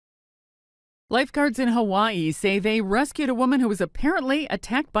Lifeguards in Hawaii say they rescued a woman who was apparently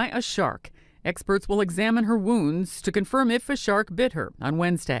attacked by a shark. Experts will examine her wounds to confirm if a shark bit her on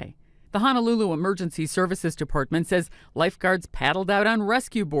Wednesday. The Honolulu Emergency Services Department says lifeguards paddled out on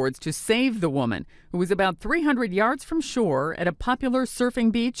rescue boards to save the woman, who was about 300 yards from shore at a popular surfing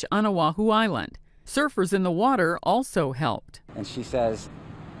beach on Oahu Island. Surfers in the water also helped. And she says,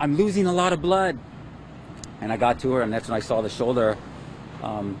 "I'm losing a lot of blood." And I got to her, and that's when I saw the shoulder.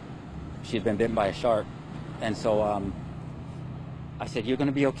 She had been bitten by a shark. And so I said, "You're going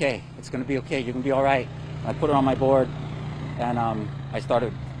to be okay. It's going to be okay. You're going to be all right." And I put her on my board, and I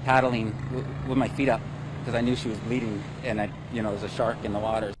started paddling with my feet up because I knew she was bleeding, and there was a shark in the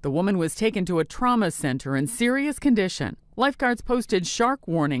water. The woman was taken to a trauma center in serious condition. Lifeguards posted shark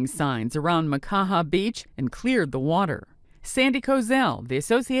warning signs around Makaha Beach and cleared the water. Sandy Kozel, The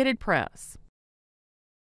Associated Press.